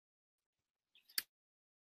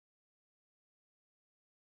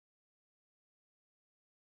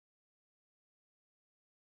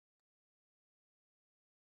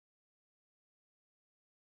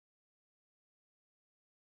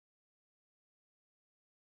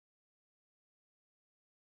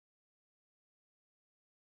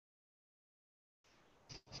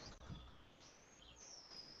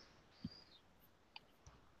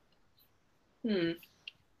Hmm.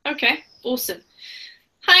 Okay, awesome.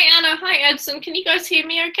 Hi, Anna. Hi, Edson. Can you guys hear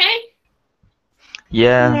me okay?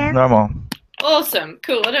 Yeah, Yes. normal. Awesome.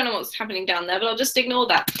 Cool. I don't know what's happening down there, but I'll just ignore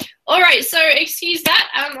that. All right, so excuse that.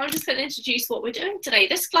 I'm just going to introduce what we're doing today.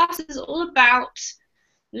 This class is all about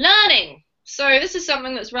learning. So this is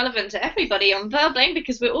something that's relevant to everybody on Verbling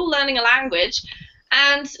because we're all learning a language,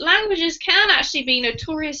 and languages can actually be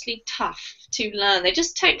notoriously tough to learn. They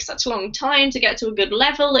just take such a long time to get to a good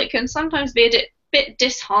level. It can sometimes be a bit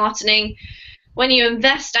disheartening when you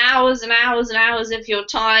invest hours and hours and hours of your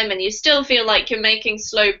time and you still feel like you're making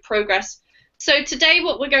slow progress. So today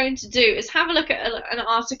what we're going to do is have a look at an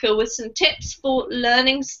article with some tips for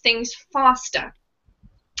learning things faster.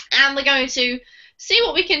 And we're going to see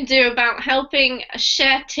what we can do about helping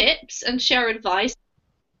share tips and share advice.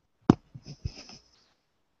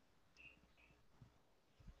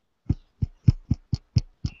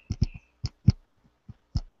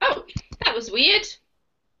 Oh, that was weird.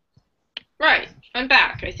 Right, I'm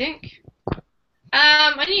back, I think.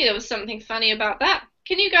 I knew there was something funny about that.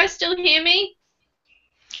 Can you guys still hear me?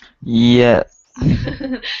 Yeah.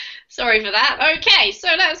 Sorry for that. Okay, so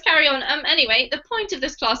let's carry on. Anyway, the point of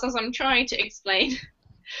this class, as I'm trying to explain,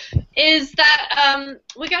 is that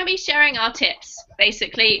we're going to be sharing our tips,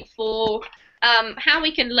 basically, for how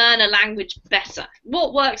we can learn a language better.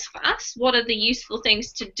 What works for us? What are the useful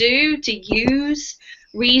things to do, to use,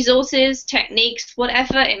 resources, techniques,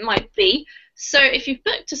 whatever it might be. So if you've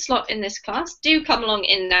booked a slot in this class, do come along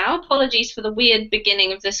in now. Apologies for the weird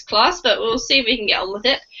beginning of this class, but we'll see if we can get on with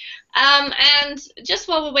it. And just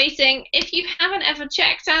while we're waiting, if you haven't ever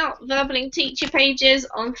checked out Verbaling teacher pages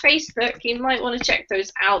on Facebook, you might want to check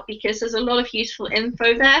those out because there's a lot of useful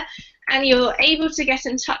info there, and you're able to get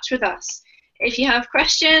in touch with us if you have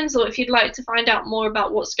questions or if you'd like to find out more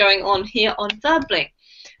about what's going on here on Verbaling.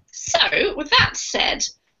 So, with that said,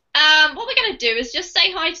 what we're going to do is just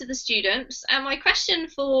say hi to the students, and my question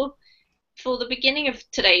for the beginning of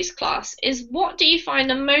today's class is, what do you find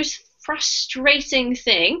the most frustrating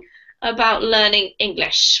thing about learning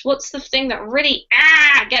English? What's the thing that really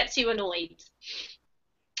gets you annoyed?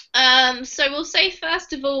 So we'll say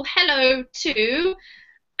first of all hello to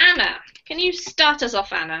Anna. Can you start us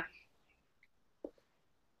off, Anna?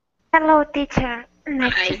 Hello, teacher.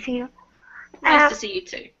 Nice to Hi. see you. Nice Um, to see you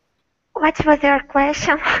too. what was your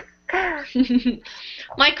question?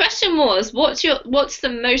 My question was, what's the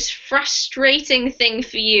most frustrating thing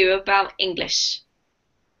for you about English?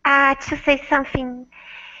 To say something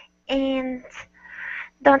and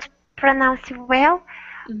don't pronounce it well,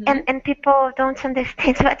 Hmm. and people don't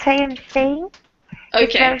understand what I am saying. It's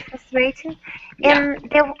Okay. very frustrating. Yeah.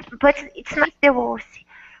 But it's not the worst.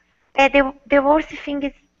 The worst thing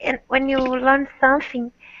is when you learn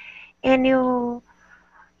something and you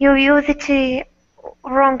use it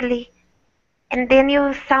wrongly, and then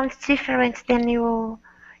you sound different than you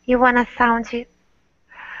wanna sound.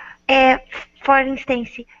 Uh, for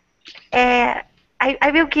instance, uh, I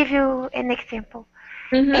will give you an example.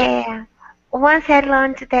 Hmm. Uh, Once I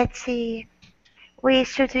learned that we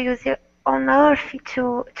should use it on earth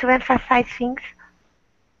to emphasize things,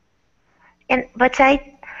 and but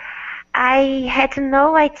I had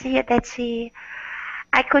no idea that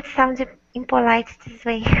I could sound impolite this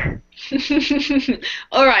way.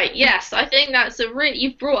 All right. Yes, I think that's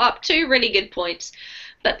you've brought up two really good points,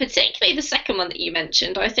 but particularly the second one that you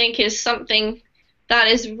mentioned, I think is something that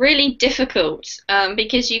is really difficult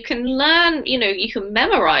because you can learn, you can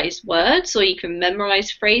memorize words or you can memorize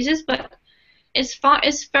phrases, but it's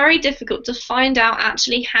very difficult to find out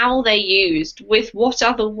actually how they're used, with what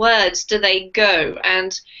other words do they go,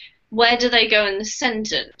 and where do they go in the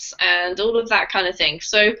sentence, and all of that kind of thing.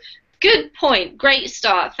 So, good point. Great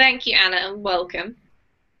start. Thank you, Anna, and welcome.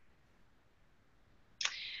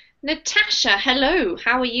 Natasha, hello.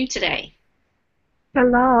 How are you today?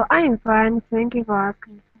 Hello, I am fine. Thank you for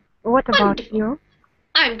asking. What about Wonderful. you?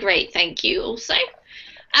 I'm great, thank you also.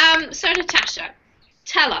 So Natasha,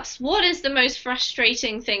 tell us, what is the most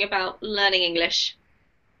frustrating thing about learning English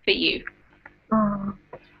for you? Uh,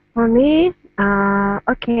 for me,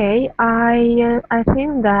 okay, I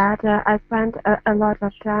think that I spent a lot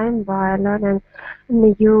of time by learning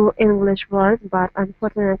new English words, but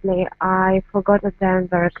unfortunately, I forgot them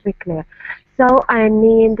very quickly. So I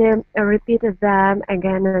need to repeat them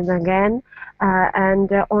again and again, and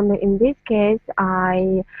only in this case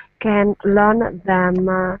I can learn them.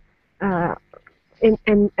 I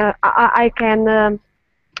can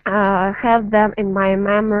have them in my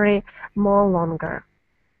memory more longer.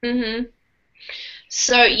 Hmm.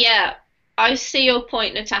 So yeah, I see your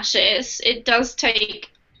point, Natasha. It does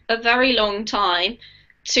take a very long time,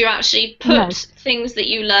 to actually put things that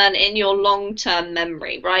you learn in your long-term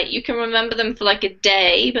memory, right? You can remember them for like a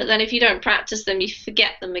day, but then if you don't practice them, you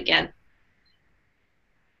forget them again.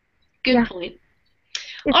 Good point.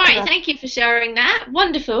 All right, thank you for sharing that.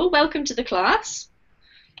 Wonderful. Welcome to the class.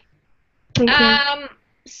 Thank you.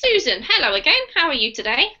 Susan, hello again. How are you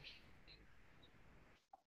today?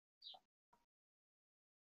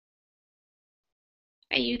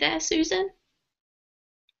 Are you there, Susan?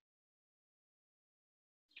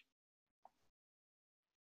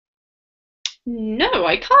 No,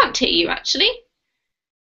 I can't hear you actually.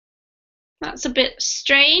 That's a bit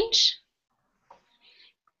strange.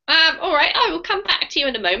 All right, I will come back to you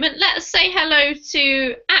in a moment. Let's say hello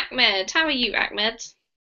to Ahmed. How are you, Ahmed?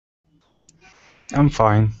 I'm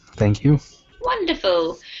fine, thank you.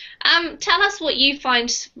 Wonderful. Tell us what you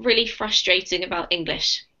find really frustrating about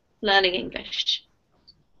English, learning English.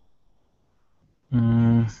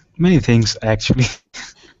 Many things actually.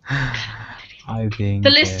 I think the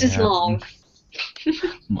list is long.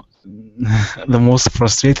 The most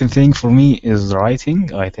frustrating thing for me is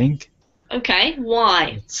writing, I think. Okay,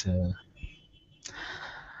 why? It's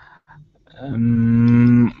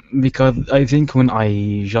because I think when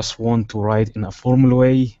I just want to write in a formal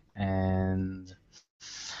way and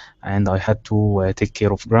I had to take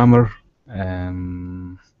care of grammar,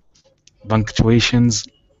 punctuations,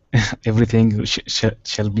 everything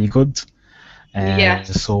shall be good.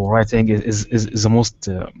 Yes. So writing is the most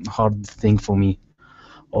hard thing for me.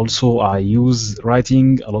 Also, I use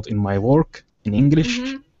writing a lot in my work in English.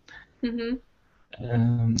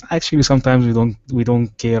 Actually, sometimes we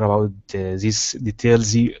don't care about these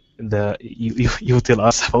details. You tell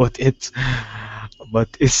us about it, but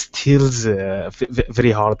it's still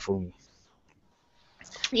very hard for me.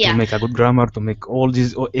 Yeah. To make a good grammar, to make all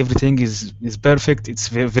this, everything is perfect. It's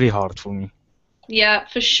very, very hard for me. Yeah,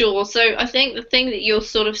 for sure. So I think the thing that you're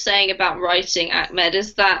sort of saying about writing, Ahmed,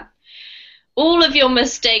 is that all of your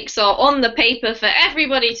mistakes are on the paper for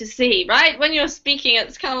everybody to see, right? When you're speaking,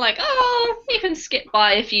 it's kind of like, oh, you can skip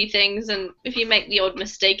by a few things, and if you make the odd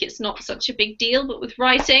mistake, it's not such a big deal. But with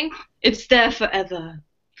writing, it's there forever,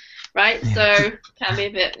 right? So can be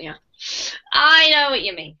a bit, yeah. I know what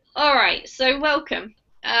you mean. All right, so welcome.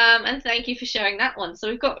 And thank you for sharing that one. So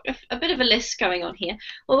we've got a bit of a list going on here.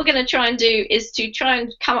 What we're going to try and do is to try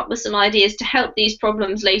and come up with some ideas to help these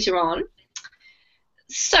problems later on.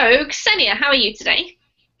 So, Ksenia, how are you today?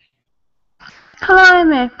 Hello,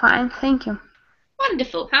 I'm fine, thank you.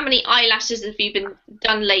 Wonderful. How many eyelashes have you been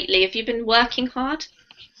done lately? Have you been working hard?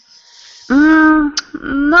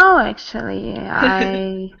 No, actually,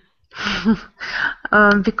 I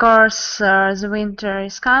because the winter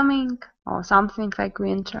is coming or something like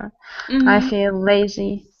winter. I feel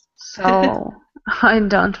lazy, so I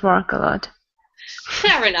don't work a lot.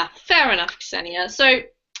 Fair enough, Ksenia. So,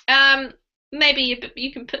 maybe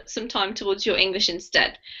you can put some time towards your English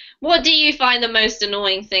instead. What do you find the most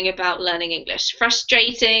annoying thing about learning English?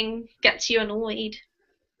 Frustrating? Gets you annoyed?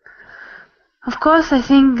 Of course, I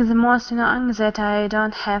think the most annoying is that I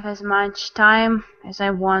don't have as much time as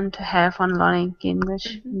I want to have on learning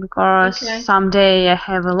English, because someday I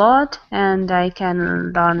have a lot and I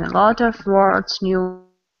can learn a lot of words new,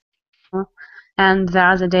 and the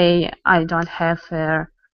other day I don't have 5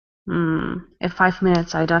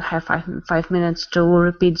 minutes. I don't have 5 minutes to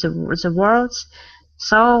repeat the words,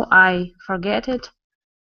 so I forget it.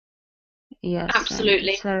 Yes,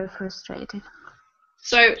 absolutely. It's very frustrating.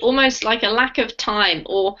 So almost like a lack of time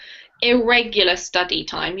or irregular study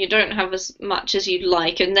time. You don't have as much as you'd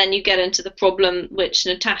like, and then you get into the problem which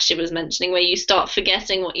Natasha was mentioning, where you start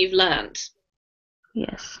forgetting what you've learned.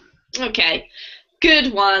 Yes. Okay,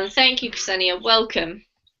 good one. Thank you, Ksenia. Welcome.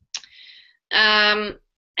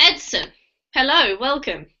 Edson, hello,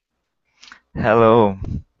 welcome. Hello.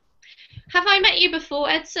 Have I met you before,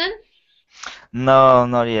 Edson? No,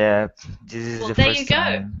 not yet. This is the there first you go.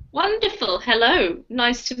 time. Wonderful. Hello.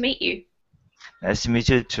 Nice to meet you. Nice to meet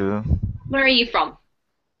you too. Where are you from?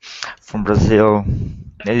 From Brazil.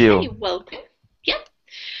 Okay, welcome. Yep.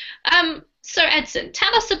 So Edson,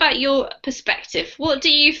 tell us about your perspective. What do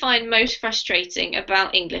you find most frustrating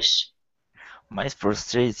about English? Most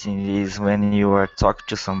frustrating is when you are talking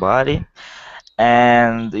to somebody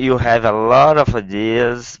and you have a lot of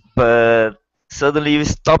ideas, but suddenly you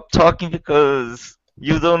stop talking because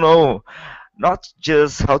you don't know not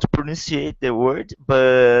just how to pronunciate the word,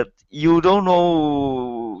 but you don't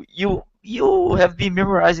know, you have been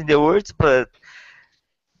memorizing the words, but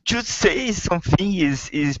to say something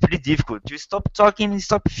is pretty difficult. You stop talking and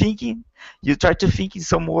stop thinking. You try to think in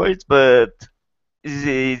some words, but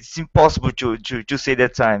it's impossible to say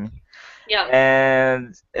that time. Yeah.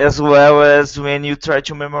 And as well as when you try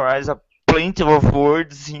to memorize a plenty of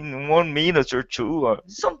words in 1 minute or two, or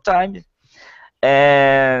sometimes,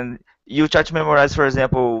 and you try to memorize, for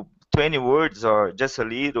example, 20 words or just a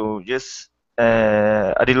little, just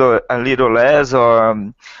a little less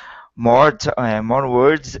or more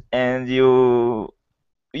words, and you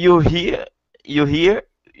hear, you hear,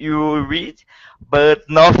 you read, but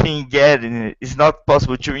nothing get in it. It's not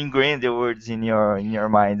possible to ingrain the words in your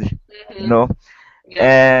mind, you Hmm. know. Yeah.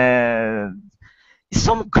 And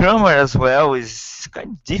some grammar as well is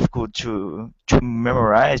kind of difficult to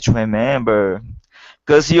memorize, to remember,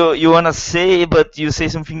 because you wanna say, but you say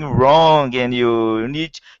something wrong, and you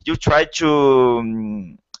try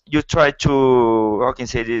to you try to, how can I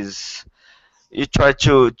say this, you try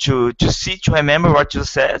to see, to remember what you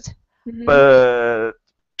said, Hmm. but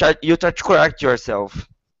you try to correct yourself,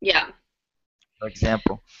 Yeah. for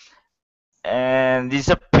example. And it's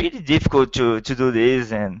a pretty difficult to do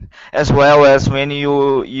this, and as well as when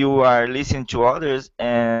you are listening to others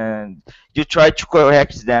and you try to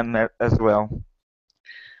correct them as well.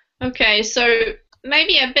 Okay, so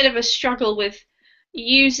maybe a bit of a struggle with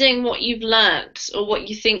using what you've learnt or what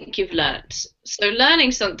you think you've learnt. So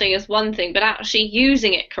learning something is one thing, but actually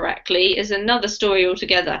using it correctly is another story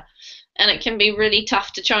altogether. And it can be really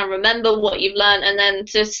tough to try and remember what you've learnt and then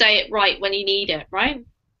to say it right when you need it, right?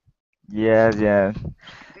 Yes, yeah.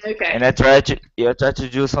 And Okay. I try to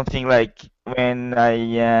do something like when I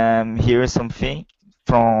am hearing something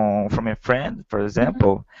from a friend, for Hmm.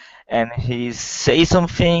 example, and he say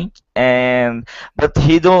something, and but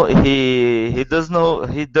he doesn't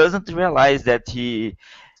realize that he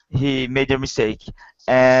made a mistake,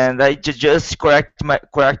 and I just correct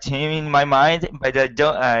him in my mind, but I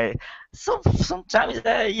don't. Sometimes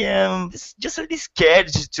I am just a little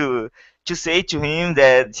scared to say to him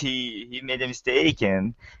that he made a mistake,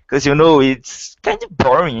 and because it's kind of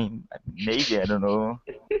boring. Maybe I don't know.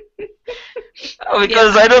 Yeah.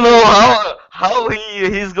 Because I don't know how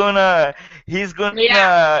he's Yeah.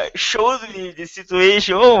 gonna show me the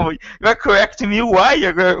situation. Oh, you're correcting me. Why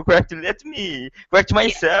you're correcting? Let me correct Yeah.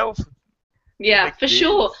 myself. Yeah, Like for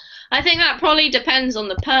sure. this. I think that probably depends on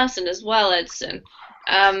the person as well, Edson.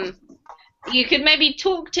 Um, you could maybe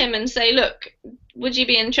talk to him and say, look, would you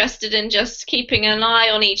be interested in just keeping an eye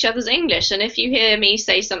on each other's English? And if you hear me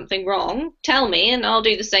say something wrong, tell me and I'll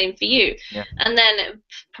do the same for you. Yeah. And then it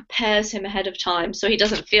prepares him ahead of time so he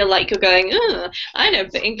doesn't feel like you're going, I know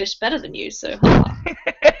English better than you, so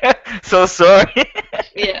haha. So sorry.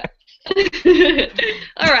 Yeah.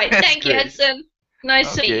 All right, That's thank you, great. Edson.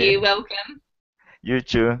 Nice to meet Okay. you. Welcome. You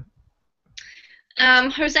too.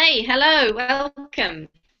 Jose, hello, welcome.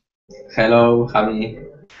 Hello, Javi.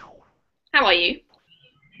 How are you?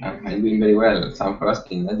 I'm doing very well. Thanks for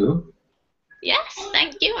asking. I do. Yes,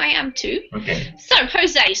 thank you. I am too. Okay. So,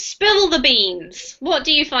 Jose, spill the beans. What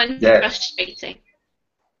do you find Yes. frustrating?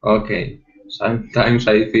 Okay. Sometimes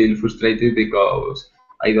I feel frustrated because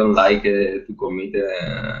I don't like to commit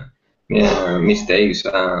mistakes.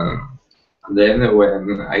 Then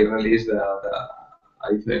when I realize that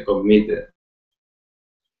I've committed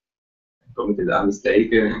a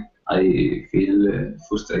mistake, I feel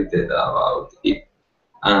frustrated about it.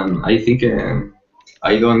 And I think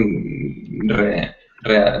I don't realize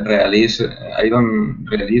that I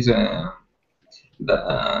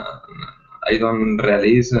don't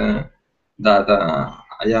realize that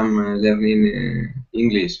I am learning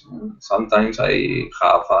English. Sometimes I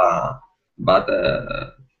have bad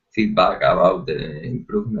feedback about the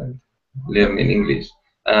improvement learning English,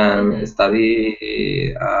 and study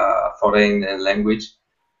foreign language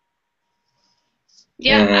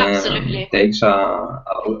Yeah, absolutely. takes it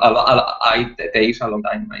takes a long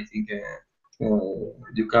time. I think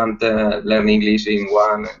you can't learn English in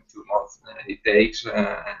 1 2 months. It takes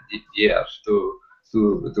years to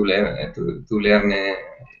learn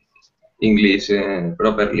English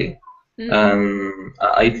properly.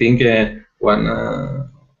 I think one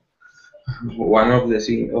of the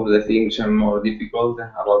things more difficult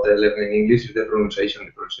about learning English is the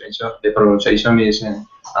pronunciation. The pronunciation is a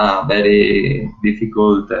very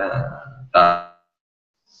difficult task.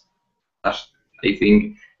 I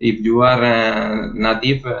think if you are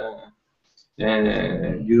native,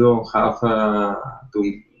 you don't have to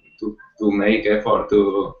make effort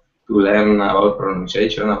to learn about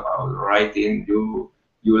pronunciation, about writing. You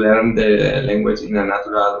learn the language in a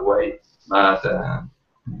natural way, but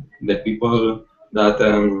the people that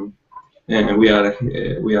we are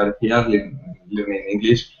here learning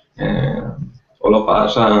English. All of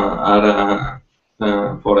us are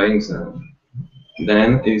foreigners.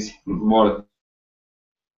 Then it's more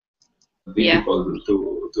Yeah. difficult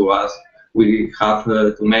to us. we have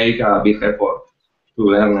to make a big effort to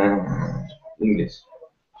learn English.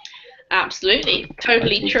 Absolutely,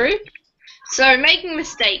 totally true. So making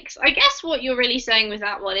mistakes. I guess what you're really saying with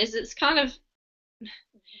that one is it's kind of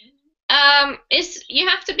is you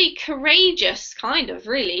have to be courageous, kind of,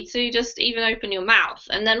 really, to just even open your mouth.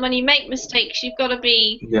 And then when you make mistakes, you've got to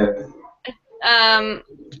be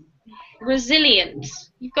resilient.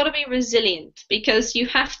 You've got to be resilient because you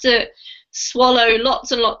have to swallow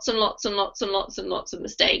lots and lots and lots and lots and lots and lots of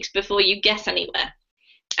mistakes before you get anywhere.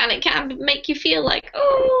 And it can make you feel like,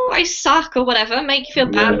 oh, I suck or whatever, make you feel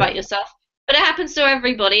bad about yourself. But it happens to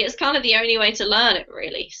everybody. It's kind of the only way to learn it,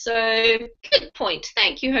 really. So, good point.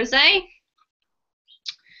 Thank you, Jose.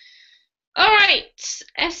 All right,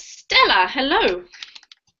 Estella, hello.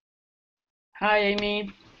 Hi,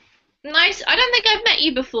 Amy. Nice. I don't think I've met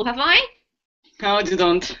you before, have I? No, you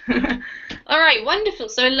don't. All right, wonderful.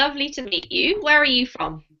 So lovely to meet you. Where are you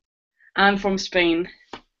from? I'm from Spain.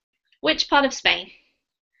 Which part of Spain?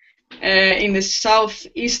 In the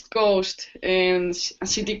southeast coast, in a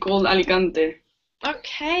city called Alicante.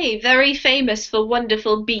 Okay, very famous for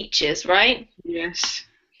wonderful beaches, right? Yes.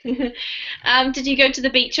 Did you go to the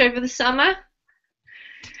beach over the summer?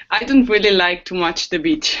 I don't really like too much the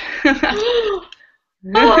beach. Oh,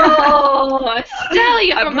 Estelle,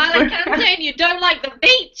 you're from Alicante and you don't like the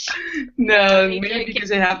beach? No, maybe because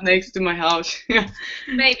I have next to my house.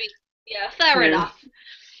 Maybe. Yeah, fair enough.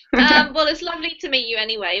 Well, it's lovely to meet you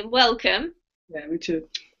anyway, and welcome. Yeah, me too.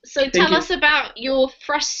 So tell us about your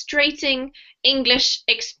frustrating English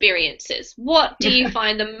experiences. What do you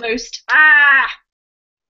find the most...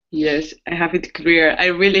 Yes, I have it clear. I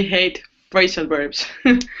really hate phrasal verbs.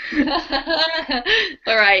 All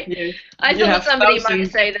right. Yes. I thought somebody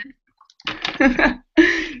might say that.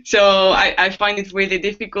 So I find it really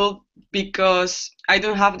difficult because I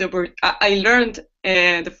don't have the... I learned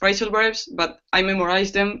the phrasal verbs, but I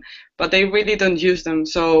memorized them, but I really don't use them.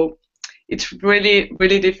 So it's really,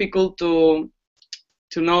 really difficult to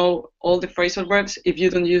know all the phrasal verbs if you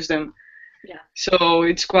don't use them. Yeah. So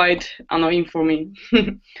it's quite annoying for me.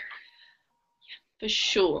 For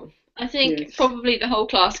sure. I think probably the whole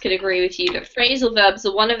class could agree with you that phrasal verbs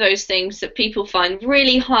are one of those things that people find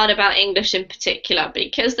really hard about English in particular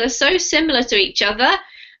because they're so similar to each other,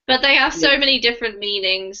 but they have so many different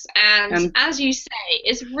meanings, and as you say,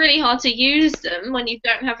 it's really hard to use them when you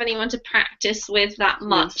don't have anyone to practice with that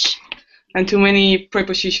much. And too many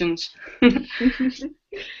prepositions.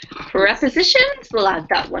 Prepositions, we'll add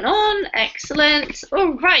that one on. Excellent.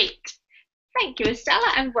 All right. Thank you,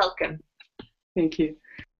 Estella, and welcome. Thank you.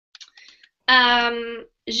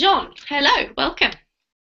 Jean, hello, welcome.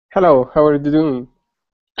 Hello, how are you doing?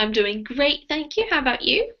 I'm doing great, thank you. How about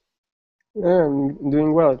you? Yeah, I'm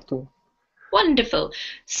doing well too. Wonderful.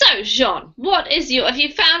 So, Jean, what is have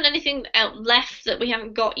you found anything left that we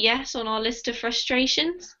haven't got yet on our list of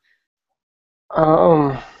frustrations?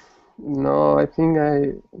 No, I think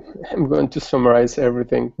I'm going to summarize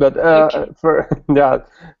everything. But for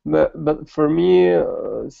but for me,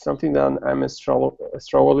 something that I'm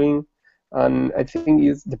struggling, and I think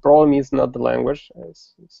the problem is not the language.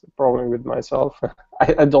 It's a problem with myself.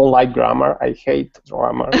 I don't like grammar. I hate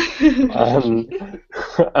grammar,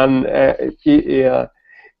 and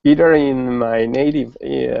either in my native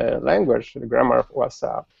language, the grammar was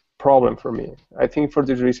a problem for me. I think for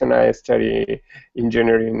this reason I study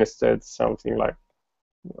engineering instead, something like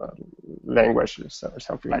languages or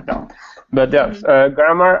something like that. But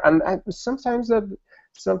grammar, and sometimes that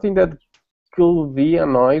something that could be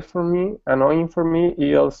annoying for me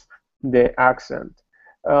is the accent.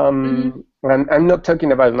 And I'm not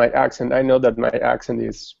talking about my accent. I know that my accent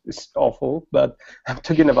is awful, but I'm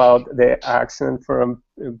talking about the accent from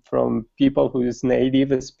people who is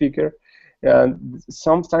native speaker.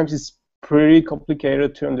 Sometimes it's pretty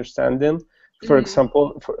complicated to understand them. For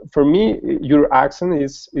example, for me, your accent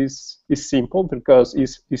is simple because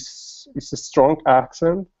it's a strong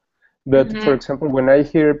accent. But for example, when I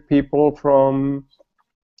hear people from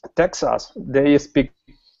Texas, they speak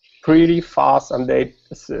pretty fast and they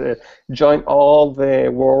join all the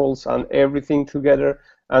words and everything together.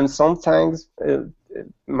 And sometimes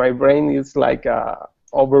my brain is like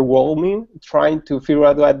overwhelming, trying to figure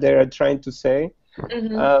out what they're trying to say.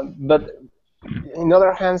 But on the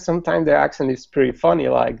other hand, sometimes the accent is pretty funny,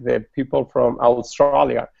 like the people from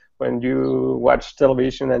Australia. When you watch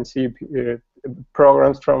television and see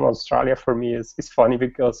programs from Australia, for me, it's funny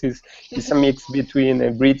because it's a mix between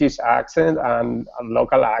a British accent and a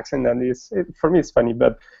local accent, and for me it's funny,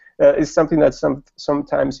 but it's something that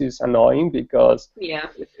sometimes is annoying because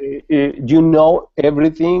you know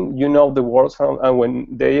everything, you know the words, and when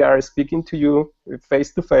they are speaking to you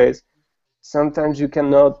face to face, sometimes you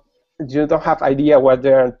don't have idea what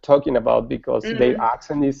they're talking about because their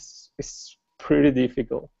accent is pretty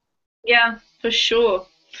difficult. Yeah, for sure.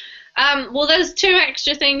 Well, there's 2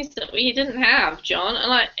 extra things that we didn't have, John,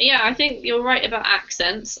 and I think you're right about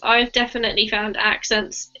accents. I've definitely found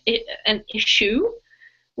accents an issue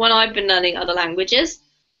when I've been learning other languages.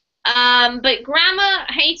 But grammar,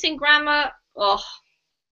 hating grammar,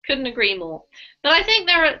 couldn't agree more. But I think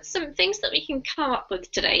there are some things that we can come up with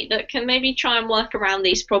today that can maybe try and work around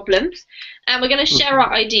these problems, and we're going to share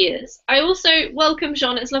our ideas. I also welcome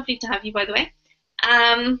Jean. It's lovely to have you, by the way.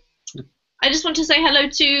 I just want to say hello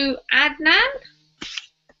to Adnan.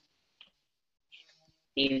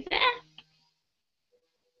 Are you there?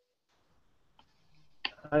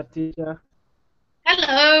 Hi, teacher.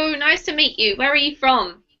 Hello, nice to meet you. Where are you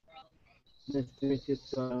from? Nice to meet you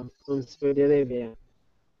too. I'm from Saudi Arabia.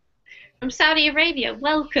 From Saudi Arabia,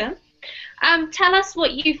 welcome. Tell us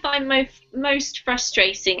what you find most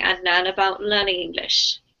frustrating, Adnan, about learning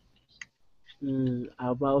English.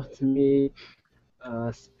 About me,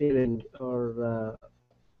 spelling, or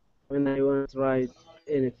when I want to write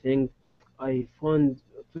anything, I find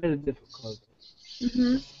very difficult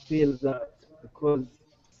to spell that because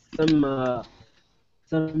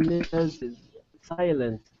some letters is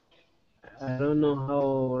silent. I don't know how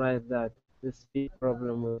to write that. This big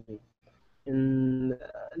problem with me. In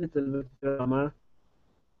a little bit grammar,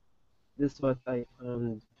 this is what I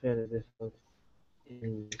found very difficult.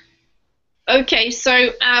 Okay, so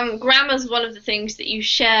grammar is one of the things that you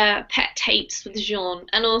share pet hates with Jean,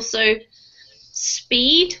 and also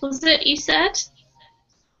speed, was it you said?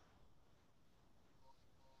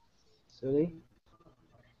 Sorry?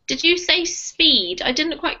 Did you say speed? I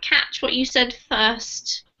didn't quite catch what you said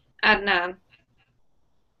first, Adnan.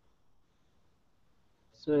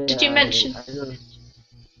 Sorry, Did you mention? I don't...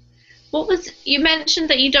 What was you mentioned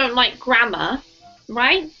that you don't like grammar,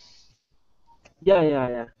 right?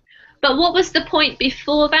 Yeah. But what was the point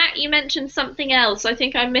before that? You mentioned something else. I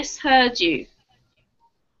think I misheard you.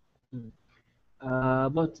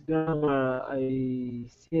 About grammar, I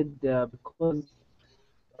said because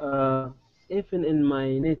even in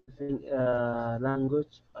my native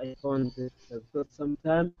language, I found it because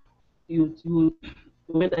sometimes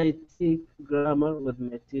when I take grammar with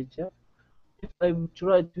my teacher, if I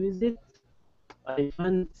try to use it, I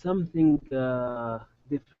find something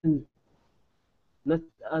different, not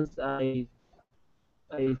as I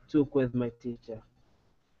took with my teacher.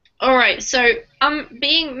 All right, so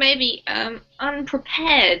being maybe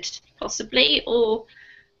unprepared, possibly, or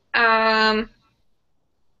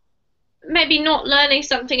maybe not learning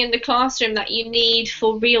something in the classroom that you need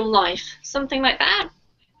for real life, something like that.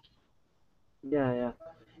 Yeah,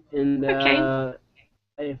 and okay.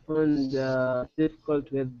 I found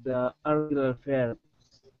difficult with the irregular verbs.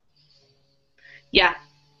 Yeah.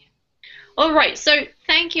 All right, so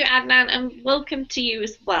thank you, Adnan, and welcome to you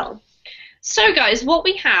as well. So, guys, what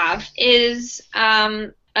we have is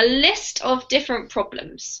a list of different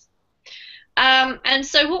problems. And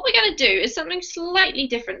so what we're going to do is something slightly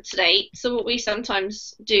different today to what we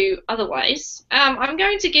sometimes do otherwise. I'm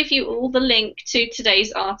going to give you all the link to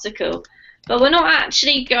today's article, but we're not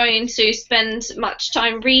actually going to spend much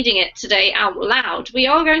time reading it today out loud. We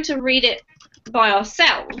are going to read it by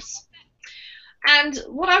ourselves. And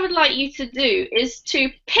what I would like you to do is to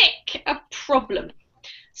pick a problem.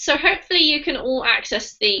 So hopefully you can all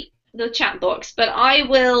access the chat box, but I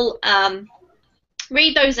will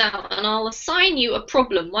read those out and I'll assign you a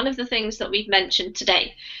problem, one of the things that we've mentioned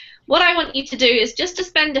today. What I want you to do is just to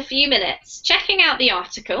spend a few minutes checking out the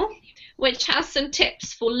article, which has some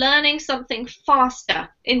tips for learning something faster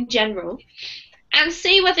in general, and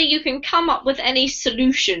see whether you can come up with any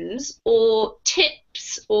solutions or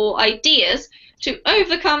tips or ideas to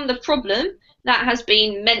overcome the problem that has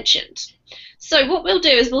been mentioned. So what we'll do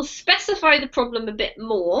is we'll specify the problem a bit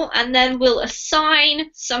more, and then we'll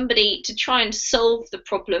assign somebody to try and solve the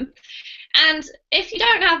problem. And if you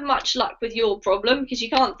don't have much luck with your problem because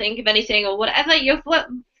you can't think of anything or whatever,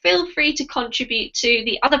 feel free to contribute to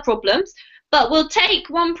the other problems, but we'll take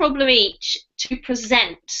one problem each to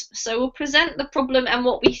present. So we'll present the problem and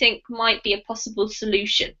what we think might be a possible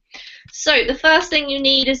solution. So the first thing you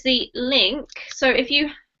need is the link. So if you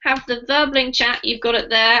have the Verbling chat, you've got it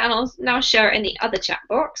there, and I'll now share it in the other chat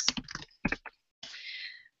box.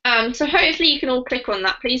 So hopefully you can all click on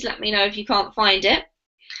that. Please let me know if you can't find it.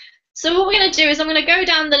 So what we're going to do is I'm going to go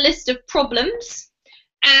down the list of problems,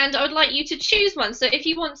 and I would like you to choose one. So if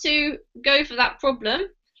you want to go for that problem,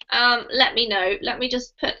 let me know. Let me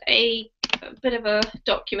just put a bit of a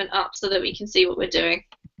document up so that we can see what we're doing.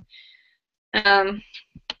 Okay,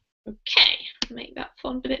 make that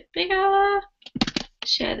font a bit bigger.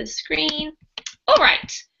 Share the screen. All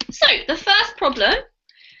right. So the first problem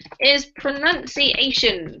is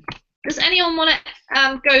pronunciation. Does anyone want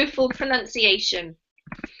to go for pronunciation?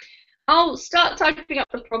 I'll start typing up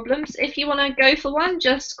the problems. If you want to go for one,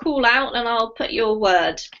 just call out and I'll put your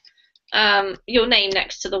word, your name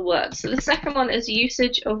next to the word. So the second one is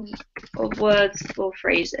usage of words or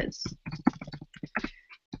phrases.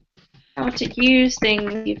 How to use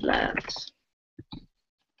things you've learned.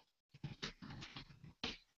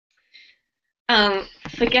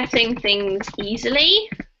 Forgetting things easily.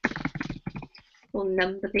 We'll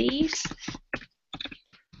number these.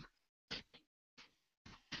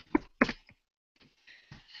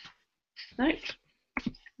 Nope.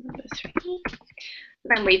 Number 3.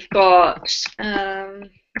 Then we've got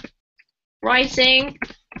writing,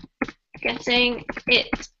 getting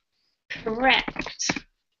it correct.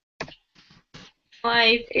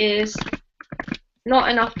 5 is not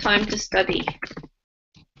enough time to study.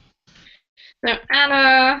 So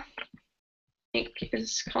Anna, I think,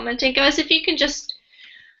 is commenting. Guys, if you can just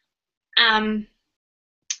to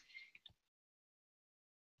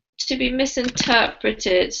be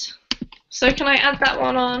misinterpreted. So can I add that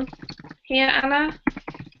one on here, Anna?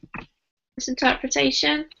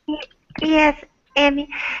 Misinterpretation? Yes, Amy.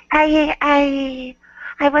 I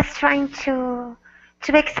was trying to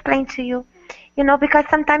explain to you, you know, because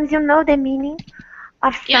sometimes you know the meaning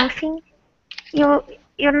of something, you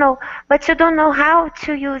know, but you don't know how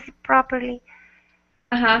to use it properly.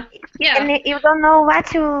 Yeah. And you don't know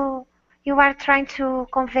what you are trying to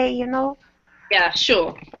convey, you know. Yeah,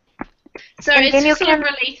 sure. So And then it's you sort of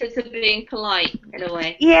can- related to being polite in a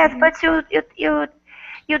way. Yes, but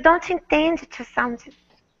you don't intend to sound,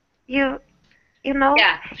 you know.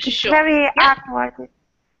 Yeah, It's sure. very awkward.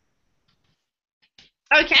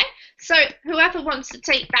 Okay, so whoever wants to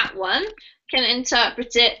take that one can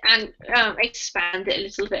interpret it and expand it a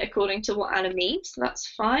little bit according to what Anna means. So that's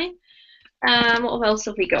fine. What else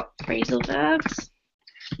have we got? Phrasal verbs.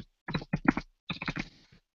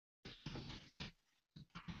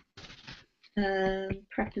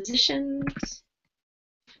 Prepositions.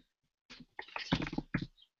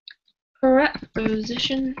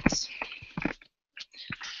 Prepositions.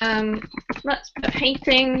 Let's put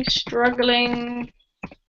hating, struggling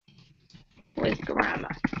with grammar.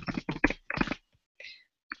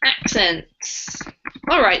 Accents.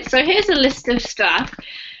 Alright, so here's a list of stuff,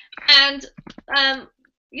 and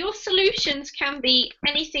your solutions can be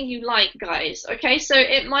anything you like, guys. Okay, so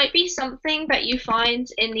it might be something that you find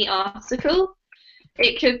in the article.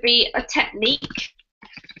 It could be a technique,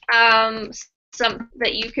 something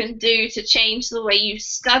that you can do to change the way you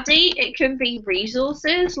study. It can be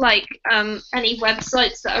resources like any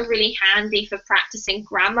websites that are really handy for practicing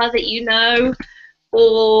grammar that you know,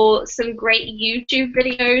 or some great YouTube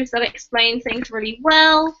videos that explain things really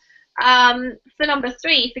well. For number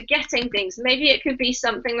 3, forgetting things. Maybe it could be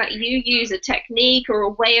something that you use, a technique or a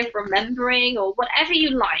way of remembering, or whatever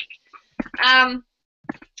you like.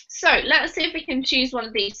 So let's see if we can choose one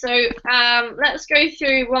of these. So let's go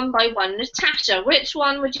through one by one. Natasha, which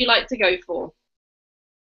one would you like to go for?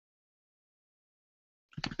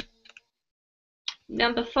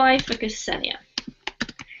 Number 5 for Ksenia.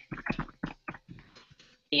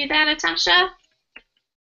 Are you there, Natasha?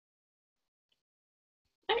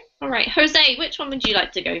 No? All right, Jose, which one would you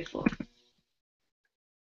like to go for?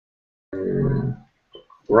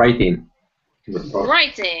 Writing.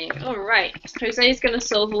 Writing. All right. Jose is going to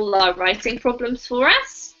solve all our writing problems for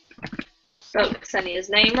us. Spelled Ksenia's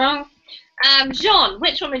name wrong. Jean,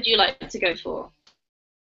 which one would you like to go for?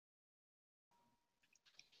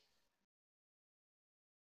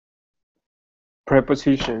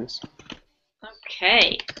 Prepositions.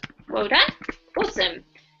 Okay. Well done. Awesome.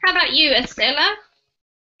 How about you, Estella?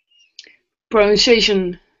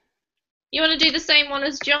 Pronunciation. You want to do the same one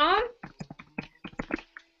as John?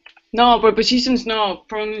 No, prepositions, no.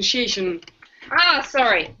 Pronunciation. Ah,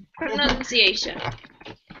 sorry. Pronunciation.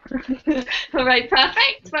 All right,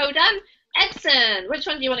 perfect. Well done. Edson, which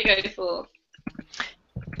one do you want to go for?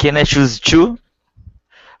 Can I choose 2?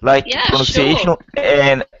 Like Yeah, pronunciation sure.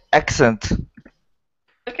 and accent.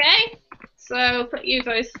 Okay, so we'll put you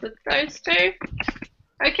both with those 2.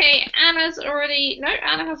 Okay, Anna's already... No,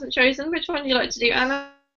 Anna hasn't chosen. Which one do you like to do,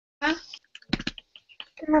 Anna?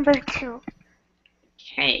 Number 2.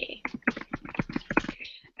 Okay.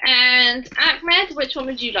 And Ahmed, which one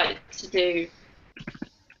would you like to do?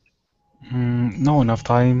 No enough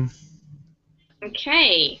time.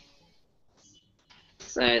 Okay.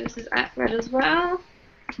 So this is Ahmed as well.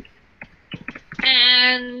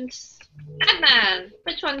 And Adnan,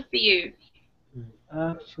 which one for you?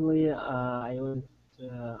 Actually, I want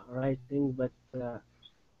writing, but I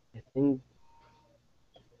think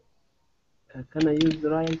can I use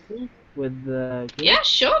writing with game? Yeah,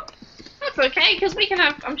 sure. That's okay, because we can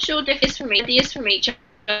have, I'm sure, different ideas from each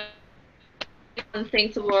other. One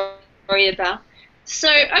thing to worry about. So,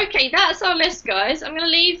 okay, that's our list, guys. I'm going to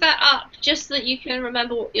leave that up just so that you can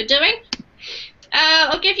remember what you're doing.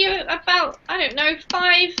 I'll give you about, I don't know,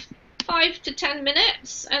 5 to 10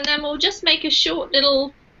 minutes, and then we'll just make a short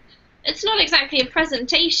little. It's not exactly a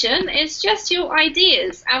presentation, it's just your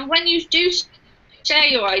ideas. And when you do share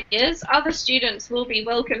your ideas, other students will be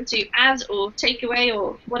welcome to add or take away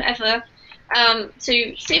or whatever, to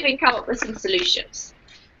see if we can come up with some solutions.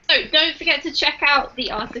 So don't forget to check out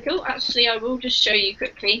the article. Actually, I will just show you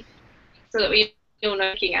quickly so that we all know what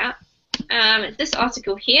we're looking at. It's this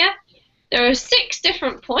article here. There are 6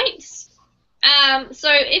 different points. So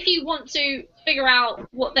if you want to figure out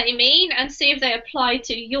what they mean and see if they apply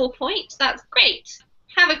to your point, that's great.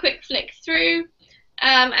 Have a quick flick through,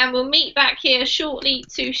 and we'll meet back here shortly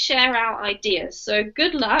to share our ideas. So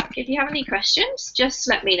good luck. If you have any questions, just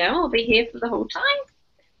let me know. I'll be here for the whole time.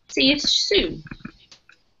 See you soon.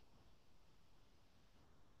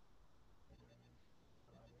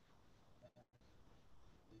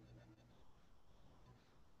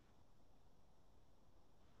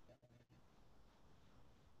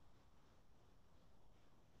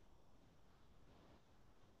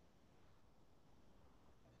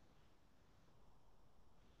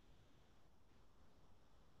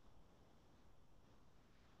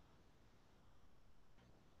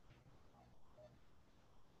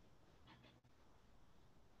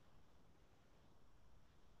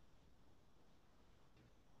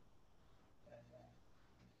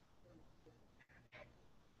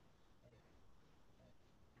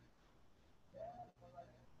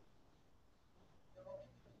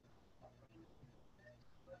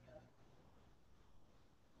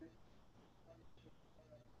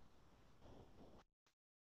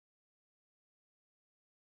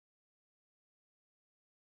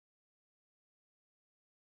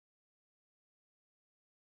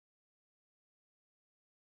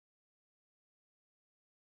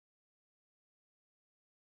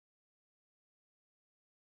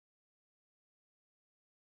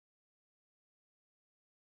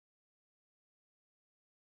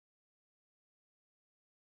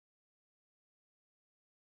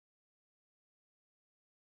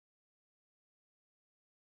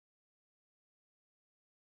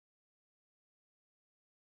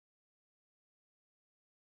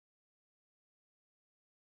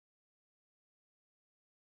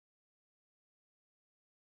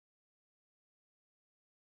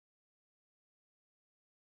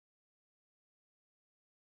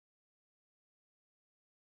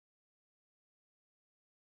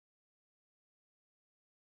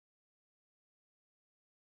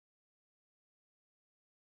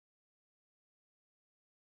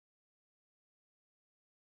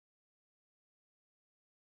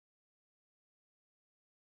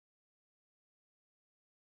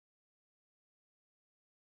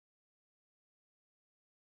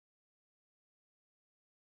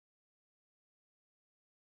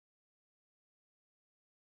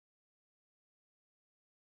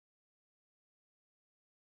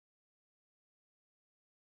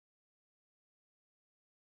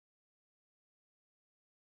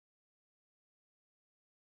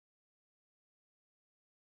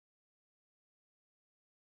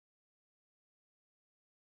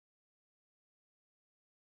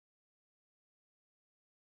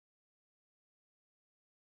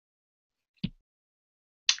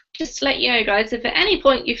 Just to let you know, guys, if at any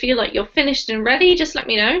point you feel like you're finished and ready, just let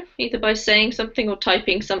me know, either by saying something or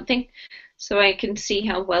typing something, so I can see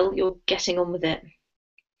how well you're getting on with it.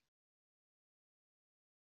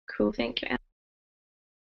 Cool, thank you.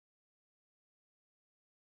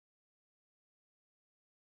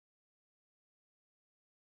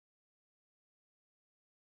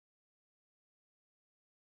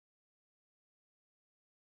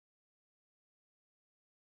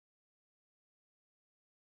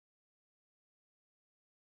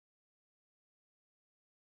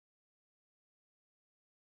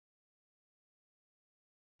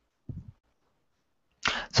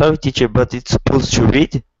 Sorry, teacher, but it's supposed to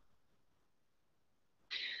read?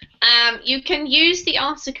 You can use the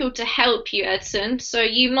article to help you, Edson, so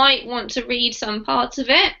you might want to read some parts of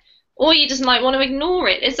it, or you just might want to ignore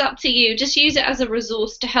it. It's up to you. Just use it as a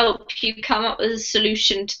resource to help you come up with a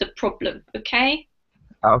solution to the problem, okay?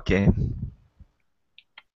 Okay.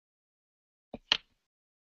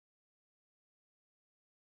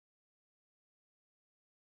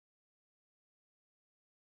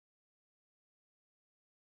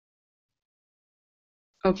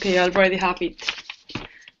 Okay, I already have it.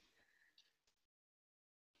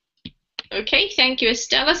 Okay, thank you,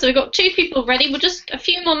 Estella. So we've got 2 people ready. We'll just a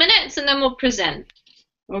few more minutes and then we'll present.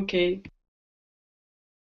 Okay.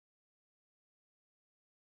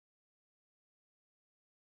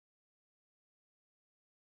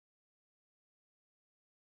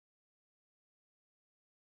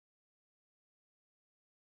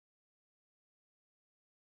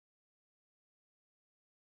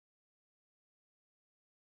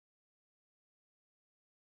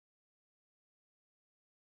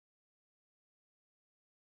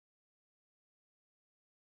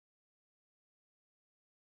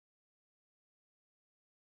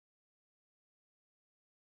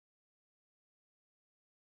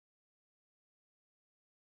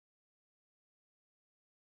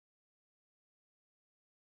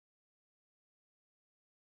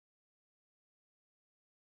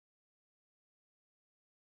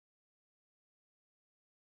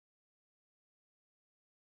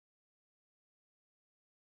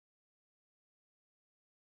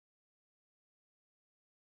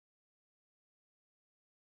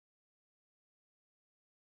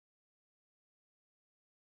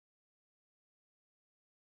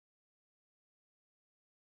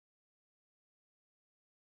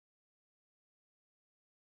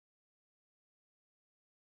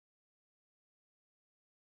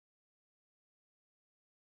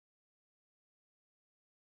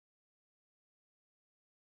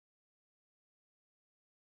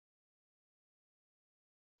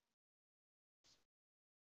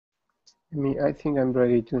 I think I'm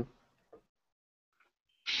ready too.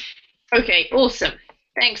 Okay, awesome.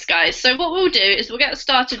 Thanks, guys. So what we'll do is we'll get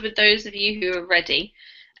started with those of you who are ready,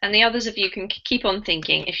 and the others of you can keep on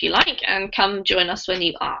thinking if you like, and come join us when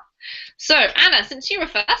you are. So, Anna, since you were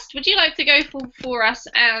first, would you like to go for us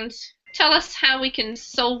and tell us how we can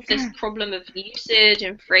solve this problem of usage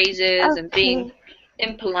and phrases and being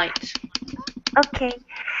impolite? Okay.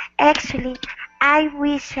 Actually, I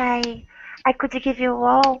wish I could give you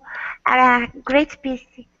all a great piece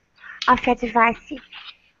of advice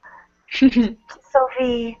to solve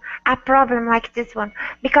a problem like this one,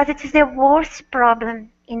 because it is the worst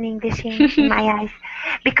problem in English in my eyes,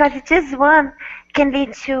 because this one can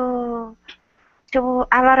lead to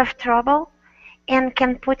a lot of trouble and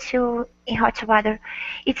can put you in hot water.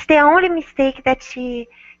 It's the only mistake that she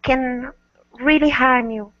can really harm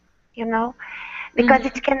you, you know, because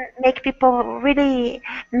it can make people really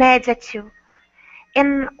mad at you.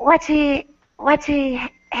 And what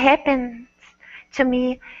happens to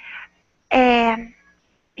me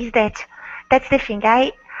is that's the thing.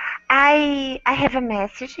 I have a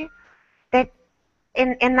message that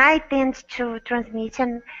and I tend to transmit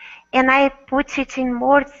and I put it in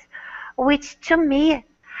words which to me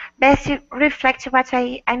best reflect what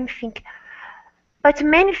I'm thinking. But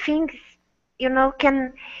many things, you know,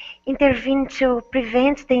 can intervene to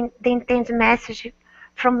prevent the intended message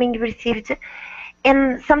from being received.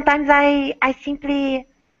 And sometimes I simply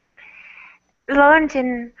learned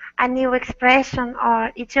in a new expression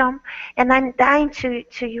or idiom and I'm dying to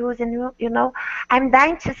use and you know I'm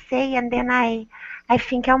dying to say and then I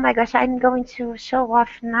think, oh my gosh, I'm going to show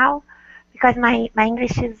off now because my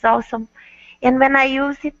English is awesome. And when I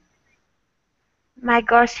use it, my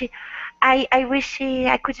gosh, I wish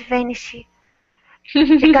I could vanish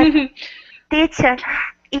because teacher,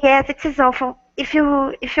 yes, it is awful. If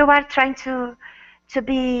you are trying to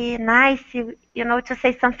be nice, you know, to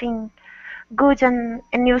say something good and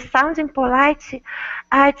you sounding polite,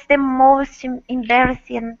 it's the most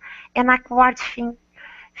embarrassing and awkward thing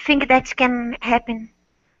that can happen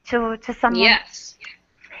to someone. Yes,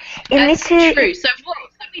 And that's true. So what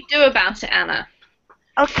can we do about it, Anna?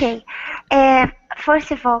 Okay,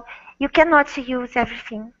 first of all, you cannot use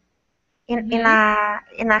everything in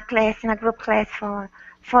a class, in a group class,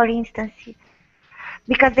 for instance,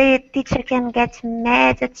 because the teacher can get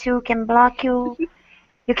mad at you, can block you,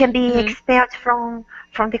 you can be expelled from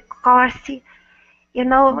the course, you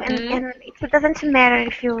know, and it doesn't matter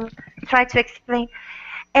if you try to explain.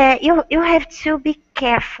 You have to be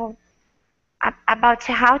careful about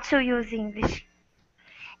how to use English,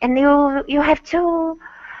 and you have to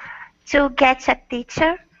get a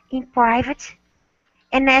teacher in private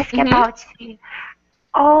and ask about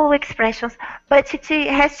all expressions, but it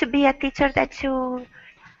has to be a teacher that you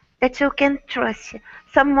can trust,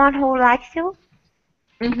 someone who likes you,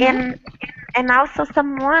 and also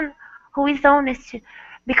someone who is honest,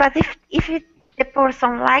 because the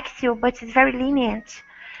person likes you but is very lenient,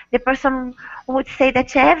 the person would say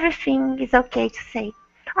that everything is okay to say.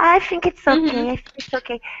 I think it's okay. I think it's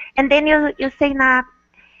okay. And then you say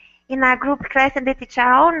in a group class and the teacher,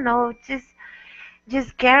 oh no,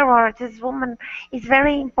 this girl or this woman is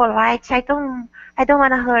very impolite. I don't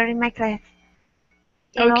want her in my class.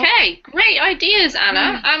 Okay, great ideas,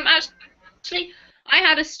 Anna. Mm. Actually, I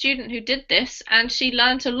had a student who did this, and she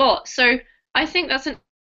learnt a lot. So I think that's an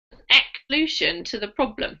excellent solution to the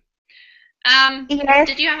problem. Yes,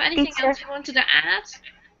 did you have anything teacher. else you wanted to add?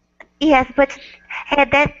 Yes, but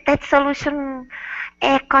that solution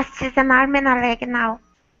costs an arm and a leg now.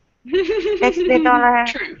 That's the dollar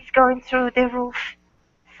is going through the roof.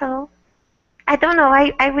 So I don't know.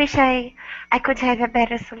 I wish I could have a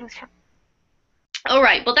better solution. All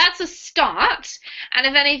right, well, that's a start. And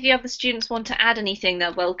if any of the other students want to add anything,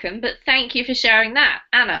 they're welcome. But thank you for sharing that,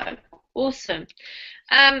 Anna. Awesome.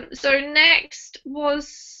 So next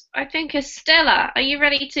was, I think, Estella. Are you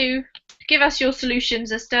ready to give us your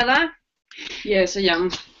solutions, Estella? Yes, I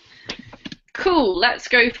am. Cool, let's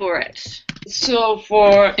go for it. So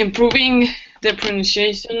for improving the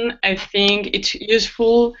pronunciation, I think it's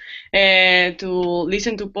useful to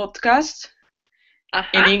listen to podcasts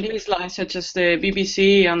in English, like such as the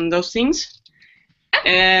BBC and those things.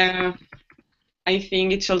 I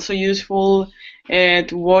think it's also useful to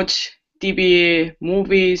watch TV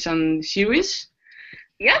movies and series.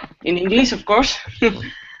 Yeah. In English, of course.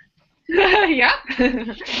 Yeah.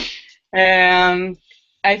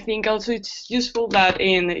 I think also it's useful that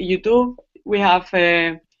in YouTube we have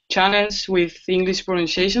channels with English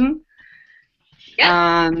pronunciation.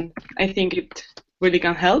 Yeah. And I think it really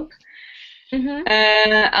can help. Mm-hmm.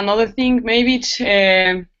 Another thing, maybe it's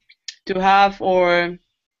to have or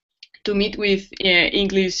to meet with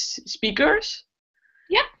English speakers.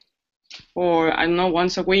 Yeah. Or I don't know,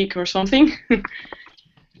 once a week or something.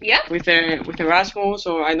 Yeah. With Erasmus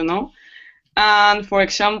or I don't know. And for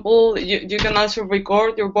example, you can also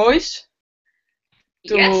record your voice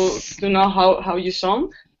to know how you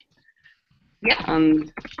sound. Yeah.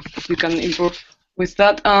 And you can improve with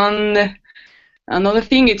that. And another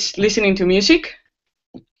thing, it's listening to music.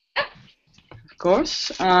 Yeah. Of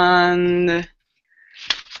course. And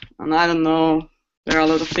I don't know, there are a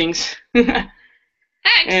lot of things.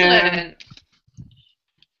 Excellent.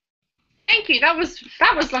 Thank you. That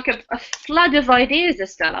was like a flood of ideas,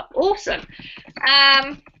 Estella. Awesome.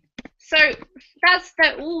 So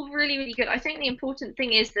they're all really, really good. I think the important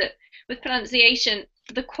thing is that with pronunciation,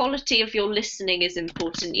 the quality of your listening is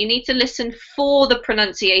important. You need to listen for the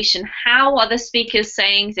pronunciation. How are the speakers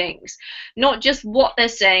saying things? Not just what they're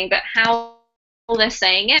saying, but how they're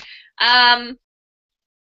saying it.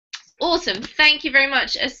 Awesome. Thank you very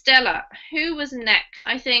much, Estella. Who was next?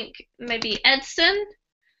 I think maybe Edson.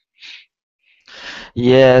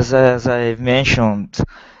 Yes, as I've mentioned,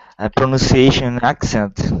 pronunciation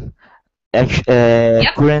accent.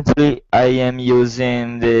 Currently, I am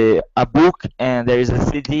using a book, and there is a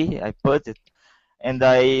CD. I put it, and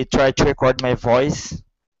I try to record my voice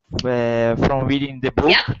from reading the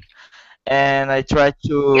book, and I try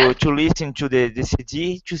to listen to the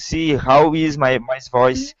CD to see how is my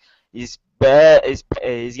voice is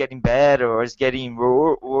getting better or is getting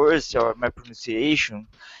worse, or my pronunciation.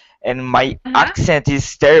 And my accent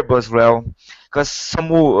is terrible as well, because some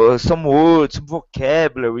words, some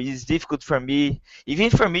vocabulary is difficult for me,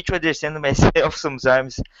 even for me to understand myself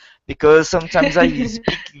sometimes, because sometimes I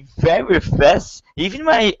speak very fast, even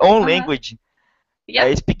my own language.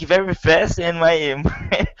 I speak very fast, and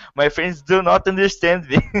my friends do not understand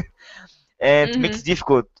me, and it makes it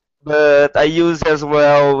difficult. But I use as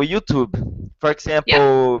well YouTube. For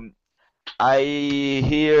example, I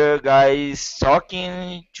hear guys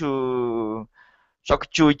talking to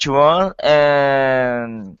each one,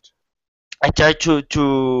 and I try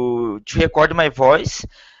to record my voice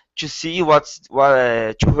to see what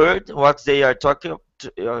to heard what they are talking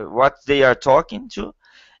to,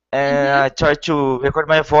 and I try to record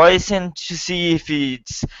my voice and to see if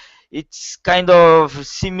it's kind of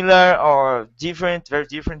similar or different, very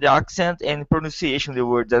different, the accent and pronunciation of the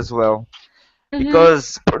word as well.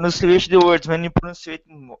 Because pronunciation the words, when you pronounce,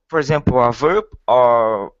 for example, a verb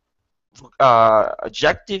or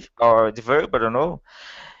adjective or the verb, I don't know.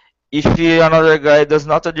 If another guy does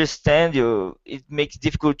not understand you, it makes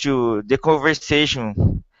difficult to the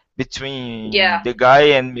conversation between the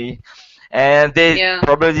guy and me. And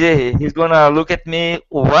probably he's gonna look at me.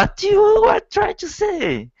 What you are trying to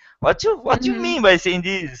say? What you mean by saying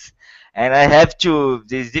this? And I have to.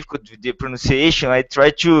 This difficult with the pronunciation. I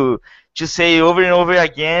try to say over and over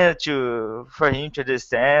again for him to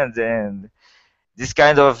understand, and this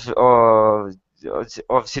kind of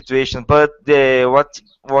situation. But what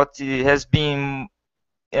has been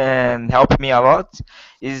and helped me a lot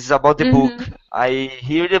is about the book. I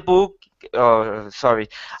hear the book sorry.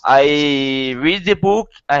 I read the book,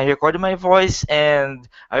 I record my voice, and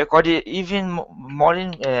I record it even more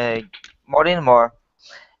and more.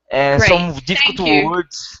 And Great. some difficult Thank you.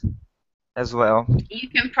 words as well. You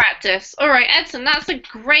can practice. All right, Edson, that's a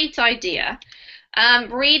great idea.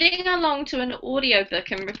 Reading along to an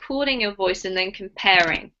audiobook and recording your voice and then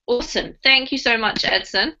comparing. Awesome. Thank you so much,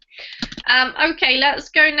 Edson. Okay, let's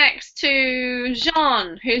go next to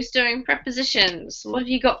Jean, who's doing prepositions. What have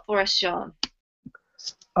you got for us, Jean?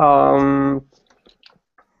 I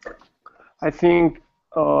think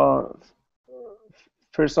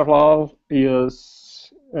first of all is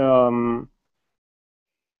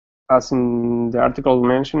as in the article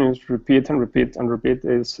mentioned, is repeat and repeat and repeat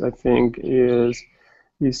is, I think, is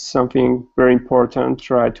something very important.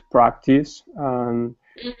 Try to practice, and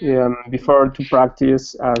before to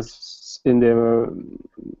practice, as in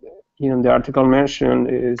the article mentioned,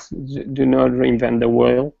 is do not reinvent the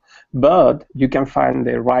wheel, but you can find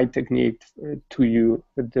the right technique to you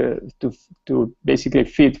to basically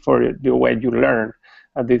fit for the way you learn.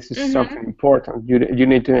 This is something important. You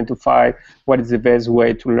need to identify what is the best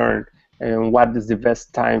way to learn and what is the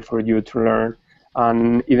best time for you to learn,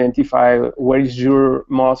 and identify what is your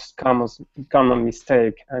most common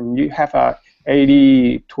mistake. And you have a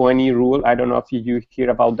 80-20 rule. I don't know if you hear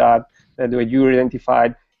about that. That when you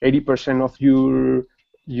identified 80% of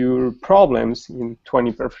your problems in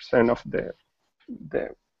 20% of the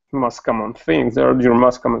most common things, or your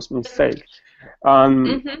most common mistake.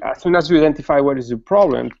 As soon as you identify what is the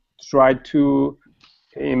problem, try to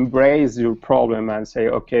embrace your problem and say,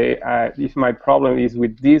 okay, if my problem is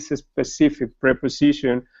with this specific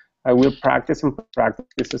preposition, I will practice and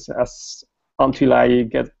practice until I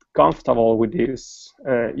get comfortable with this,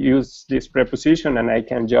 use this preposition, and I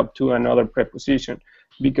can jump to another preposition,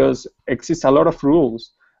 because exists a lot of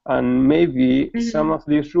rules, and maybe some of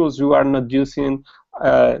these rules you are not using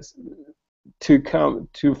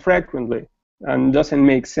too frequently, and doesn't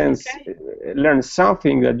make sense. Learn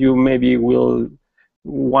something that you maybe will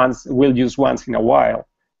use once in a while.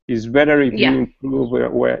 It's better if you improve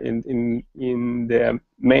where in the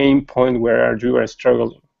main point where you are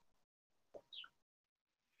struggling.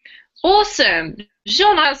 Awesome.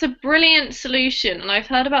 Jean, that's a brilliant solution, and I've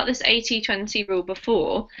heard about this 80-20 rule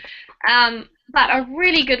before. But a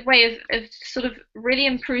really good way of sort of really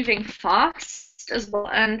improving fast as well,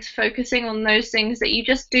 and focusing on those things that you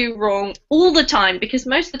just do wrong all the time, because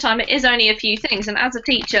most of the time it is only a few things. And as a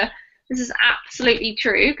teacher, this is absolutely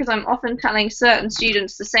true, because I'm often telling certain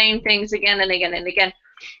students the same things again and again and again.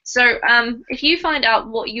 So if you find out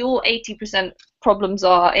what your 80% problems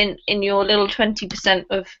are in your little 20%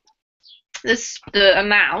 of the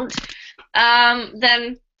amount,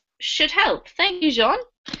 then should help. Thank you, Jean.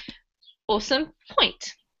 Awesome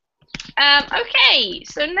point. Okay,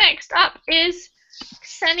 so next up is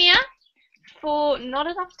Ksenia for not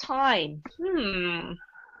enough time.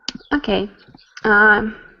 Okay.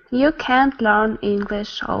 You can't learn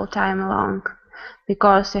English all time long,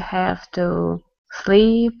 because you have to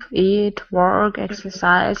sleep, eat, work,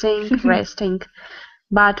 exercising, resting.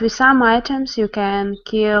 But with some items you can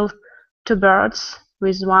kill two birds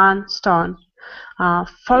with one stone.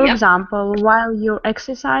 For example, while you're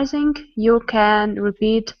exercising, you can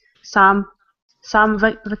repeat some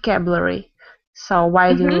vocabulary. So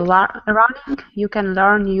while you're running, you can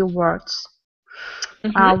learn new words.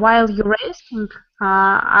 While you're resting,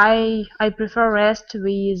 I prefer rest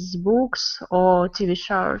with books or TV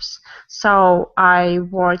shows. So I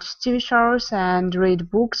watch TV shows and read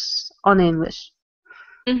books on English.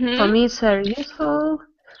 For me, it's very useful.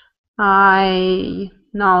 I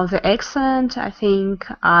know the accent. I think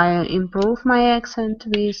I improve my accent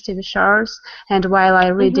with TV shows, and while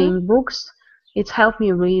I'm reading books, it helped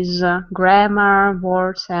me with grammar,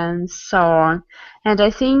 words, and so on. And I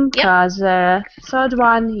think the third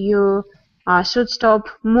one, you should stop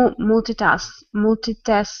multitasking.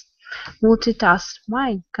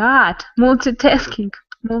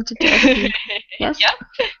 Multitasking. Yes.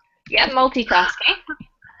 Yeah, multitasking.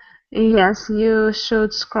 Yes, you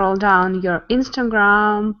should scroll down your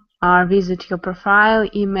Instagram or visit your profile,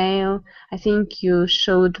 email. I think you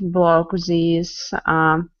should block these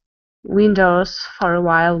windows for a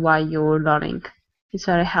while you're learning. It's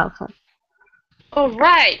very helpful. All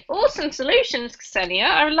right, awesome solutions, Ksenia.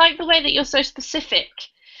 I like the way that you're so specific.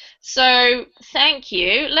 So thank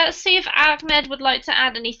you. Let's see if Ahmed would like to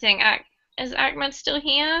add anything. Is Ahmed still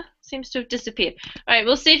here? Seems to have disappeared. All right,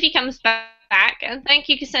 we'll see if he comes back. And thank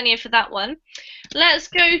you, Ksenia, for that one. Let's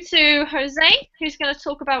go to Jose, who's going to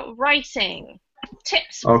talk about writing.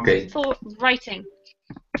 Tips for writing.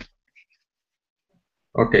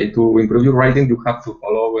 Okay, to improve your writing, you have to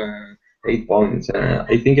follow 8 points.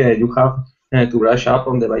 I think you have to brush up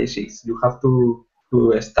on the basics. You have to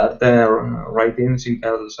start writing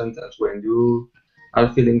simple sentence. When you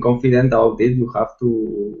are feeling confident about it, you have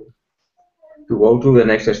to go to the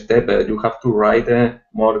next step. You have to write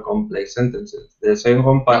more complex sentences. The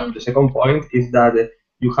second point is that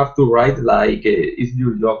you have to write like it's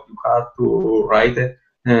your job. You have to write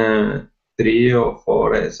 3 or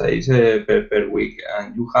 4 essays per week,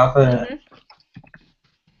 and you have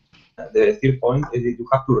the third point is that you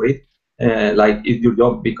have to read like it's your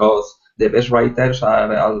job, because the best writers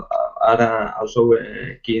are also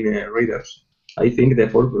keen readers. I think the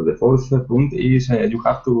fourth point is you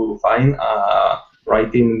have to find a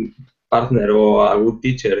writing partner or a good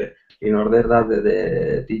teacher in order that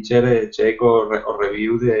the teacher check or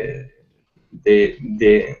review the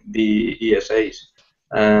essays.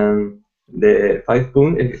 And the fifth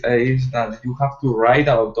point is that you have to write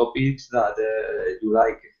about topics that you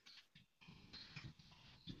like.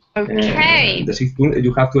 Okay. The sixth point,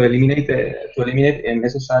 you have to eliminate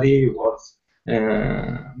unnecessary words.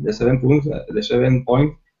 The seventh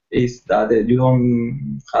point is that you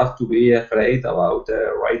don't have to be afraid about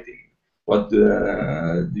writing. What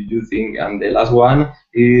do you think? And the last one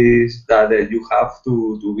is that you have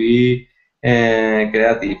to be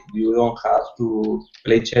creative. You don't have to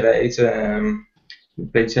plagiarize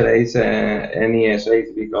any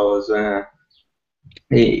essays, because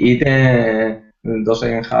it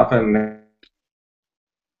doesn't have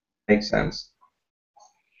make sense.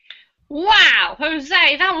 Wow,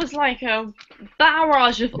 Jose, that was like a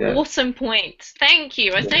barrage of awesome points. Thank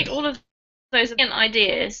you. I think all of those are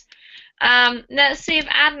ideas. Let's see if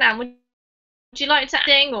Adnan, would you like to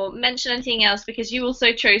add or mention anything else, because you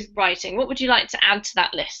also chose writing? What would you like to add to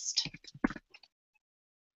that list?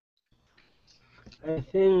 I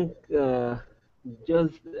think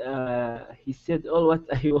just he said all what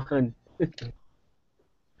I want.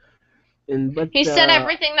 But he said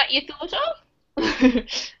everything that you thought of?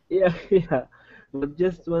 yeah. But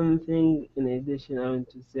just one thing in addition I want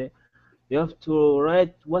to say. You have to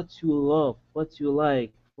write what you love, what you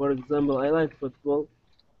like. For example, I like football.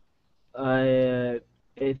 I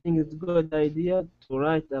think it's a good idea to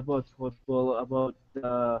write about football, about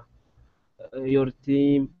your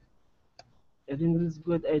team. I think it's a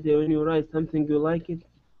good idea when you write something you like it.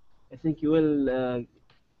 I think you will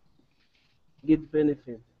get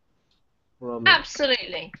benefit from it.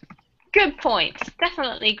 Absolutely. Good point.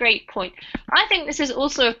 Definitely great point. I think this is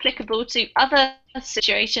also applicable to other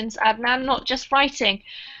situations, Adnan, not just writing.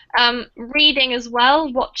 Reading as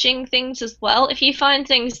well, watching things as well. If you find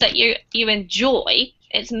things that you enjoy,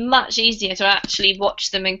 it's much easier to actually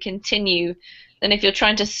watch them and continue than if you're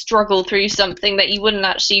trying to struggle through something that you wouldn't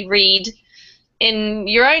actually read in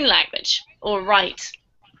your own language or write.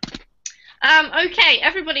 Okay,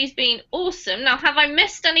 everybody's been awesome. Now, have I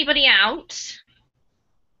missed anybody out?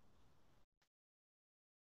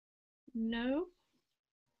 No?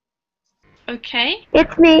 Okay.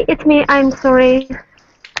 It's me, I'm sorry.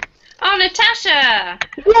 Oh, Natasha!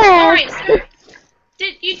 Yes! Alright, so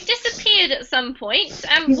you disappeared at some point,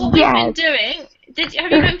 and what we've been doing,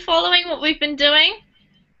 have you been following what we've been doing?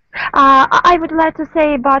 I would like to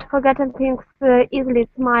say about forgetting things easily,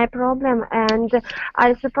 it's my problem, and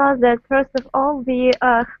I suppose that first of all we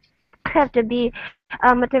have to be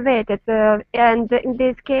motivated, and in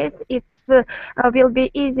this case it will be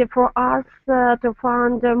easy for us to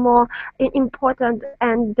find more important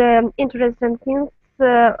and interesting things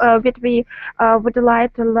which we would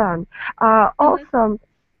like to learn. Also,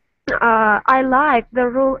 I like the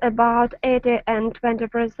rule about 80 and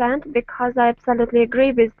 20% because I absolutely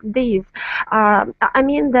agree with this. I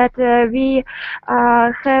mean that we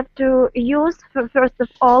have to use, first of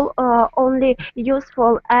all, only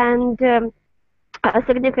useful and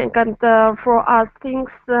significant for us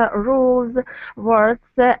things, rules, words,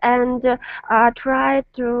 and try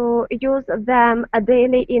to use them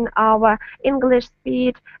daily in our English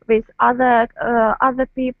speech with other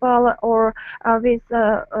people or with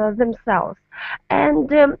themselves,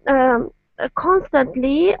 and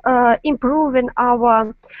constantly improving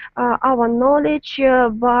our knowledge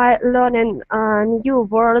by learning new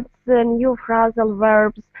words, new phrasal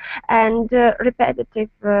verbs, and repetitive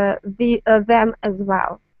them as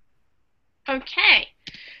well. Okay,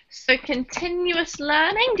 so continuous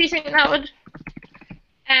learning. Do you think that would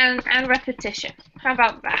and repetition? How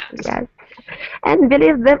about that? Yes, and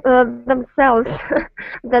believe themselves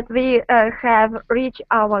that we have reached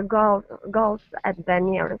our goals at the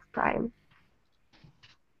nearest time.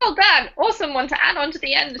 Well done. Awesome one to add on to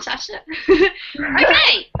the end, Natasha.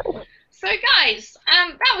 Okay, so guys,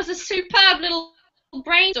 that was a superb little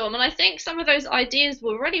brainstorm, and I think some of those ideas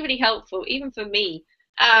were really, really helpful, even for me.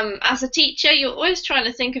 As a teacher, you're always trying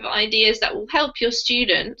to think of ideas that will help your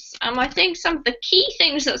students. I think some of the key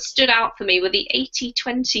things that stood out for me were the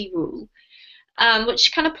 80-20 rule,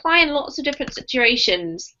 which can apply in lots of different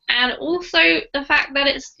situations, and also the fact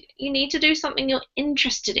that you need to do something you're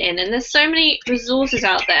interested in, and there's so many resources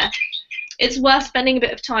out there. It's worth spending a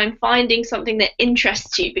bit of time finding something that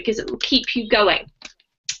interests you because it will keep you going.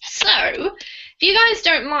 So, if you guys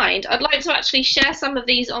don't mind, I'd like to actually share some of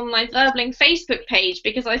these on my Verbling Facebook page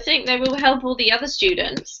because I think they will help all the other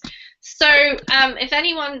students. So, if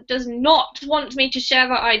anyone does not want me to share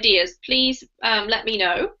their ideas, please let me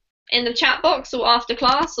know in the chat box or after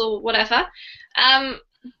class or whatever.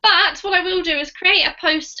 But what I will do is create a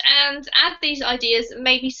post and add these ideas and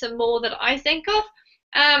maybe some more that I think of.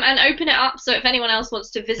 And open it up so if anyone else wants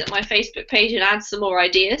to visit my Facebook page and add some more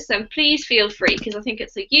ideas, then please feel free because I think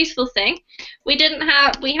it's a useful thing. We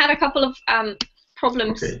had a couple of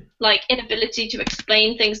problems like inability to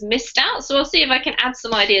explain things missed out, so I'll see if I can add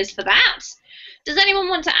some ideas for that. Does anyone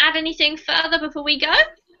want to add anything further before we go?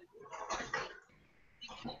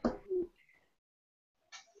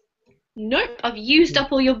 Nope, I've used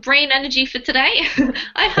up all your brain energy for today.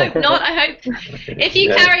 I hope not. I hope if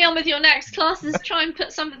you carry on with your next classes, try and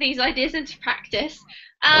put some of these ideas into practice.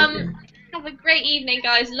 Have a great evening,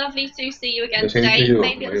 guys. Lovely to see you again today.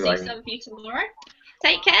 Maybe I'll see some of you tomorrow.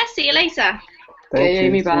 Take care. See you later. Okay,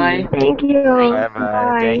 Amy, bye. Thank you. Bye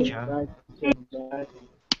bye. Thank you. Bye.